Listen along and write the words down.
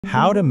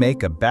How to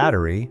make a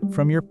battery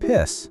from your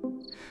piss.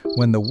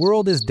 When the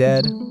world is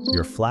dead,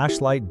 your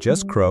flashlight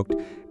just croaked,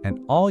 and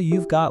all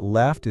you've got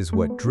left is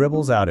what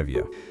dribbles out of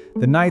you.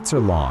 The nights are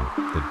long,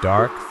 the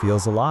dark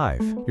feels alive.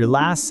 Your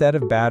last set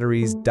of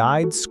batteries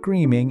died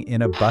screaming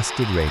in a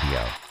busted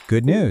radio.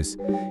 Good news,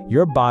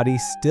 your body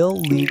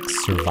still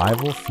leaks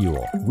survival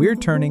fuel. We're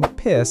turning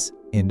piss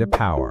into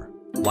power.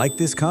 Like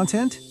this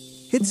content?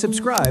 Hit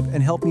subscribe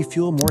and help me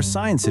fuel more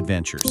science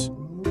adventures.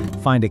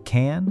 Find a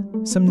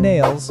can, some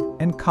nails,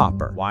 and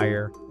copper,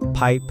 wire,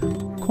 pipe,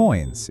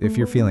 coins if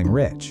you're feeling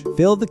rich.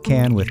 Fill the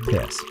can with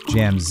piss.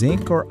 Jam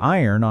zinc or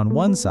iron on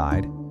one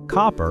side,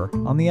 copper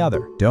on the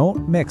other.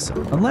 Don't mix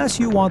them unless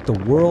you want the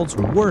world's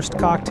worst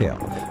cocktail.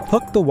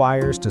 Hook the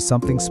wires to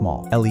something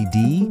small.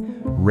 LED,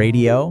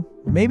 radio,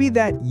 maybe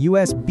that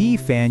USB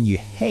fan you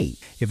hate.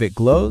 If it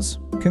glows,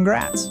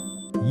 congrats.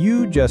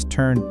 You just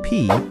turned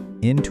pee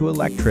into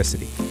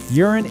electricity.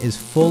 Urine is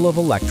full of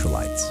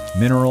electrolytes,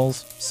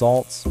 minerals,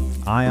 salts,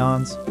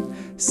 ions.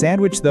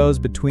 Sandwich those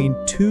between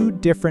two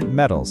different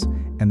metals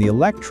and the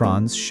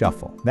electrons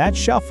shuffle. That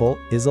shuffle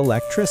is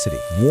electricity.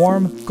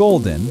 Warm,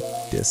 golden,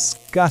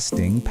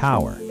 disgusting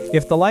power.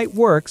 If the light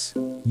works,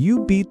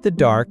 you beat the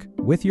dark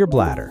with your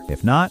bladder.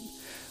 If not,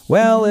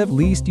 well, at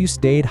least you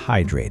stayed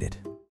hydrated.